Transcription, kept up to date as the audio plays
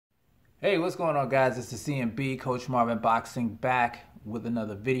Hey, what's going on, guys? It's the CMB, Coach Marvin Boxing, back with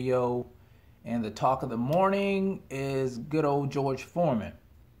another video. And the talk of the morning is good old George Foreman.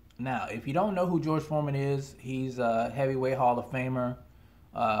 Now, if you don't know who George Foreman is, he's a heavyweight Hall of Famer.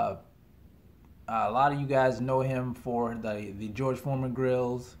 A lot of you guys know him for the George Foreman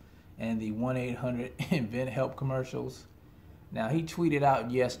grills and the 1-800-INVENT-HELP commercials. Now, he tweeted out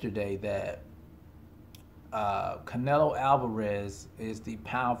yesterday that Canelo Alvarez is the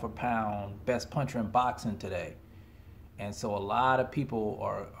pound for pound best puncher in boxing today. And so a lot of people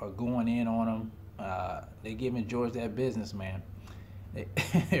are going in on him. They're giving George that business, man.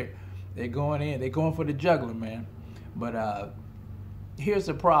 They're going in. They're going for the juggler, man. But here's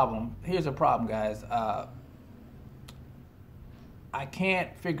the problem. Here's the problem, guys. I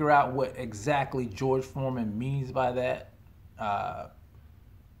can't figure out what exactly George Foreman means by that.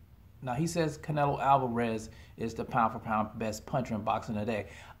 Now, he says Canelo Alvarez is the pound for pound best puncher in boxing today.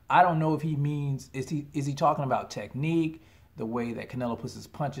 I don't know if he means, is he talking about technique, the way that Canelo puts his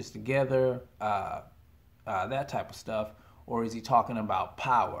punches together, that type of stuff, or is he talking about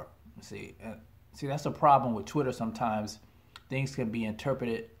power? See, that's the problem with Twitter sometimes. Things can be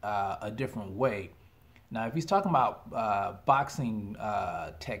interpreted a different way. Now, if he's talking about boxing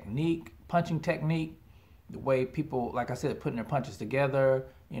technique, punching technique, the way people, like I said, putting their punches together,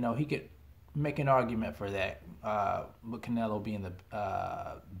 you know, he could make an argument for that, with Canelo being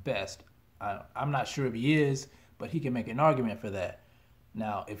the best. I'm not sure if he is, but he can make an argument for that.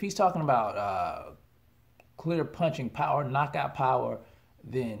 Now, if he's talking about clear punching power, knockout power,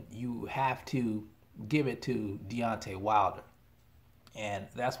 then you have to give it to Deontay Wilder. And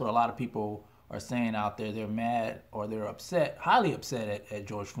that's what a lot of people are saying out there. They're mad or they're upset, highly upset at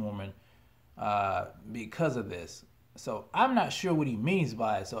George Foreman because of this. So I'm not sure what he means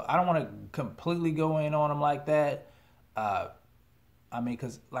by it. So I don't want to completely go in on him like that. I mean,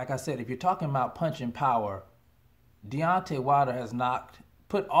 because like I said, if you're talking about punching power, Deontay Wilder has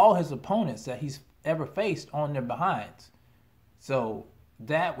put all his opponents that he's ever faced on their behinds. So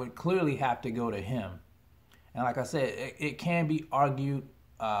that would clearly have to go to him. And like I said, it can be argued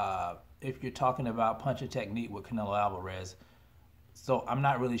if you're talking about punching technique with Canelo Alvarez. So I'm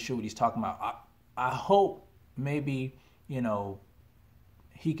not really sure what he's talking about. I hope maybe, you know,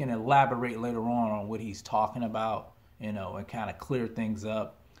 he can elaborate later on what he's talking about, you know, and kind of clear things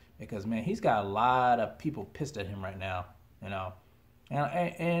up. Because, man, he's got a lot of people pissed at him right now, you know.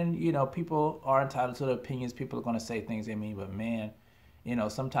 And you know, people are entitled to their opinions. People are going to say things they mean. But, man, you know,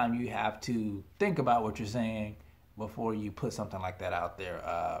 sometimes you have to think about what you're saying before you put something like that out there.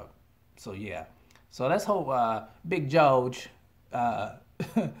 So, yeah. So let's hope Big George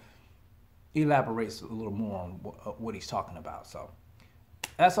elaborates a little more on what he's talking about. So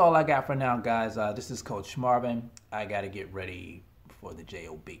that's all I got for now, guys. This is Coach Marvin. I got to get ready for the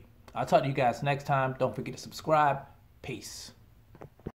JOB. I'll talk to you guys next time. Don't forget to subscribe. Peace.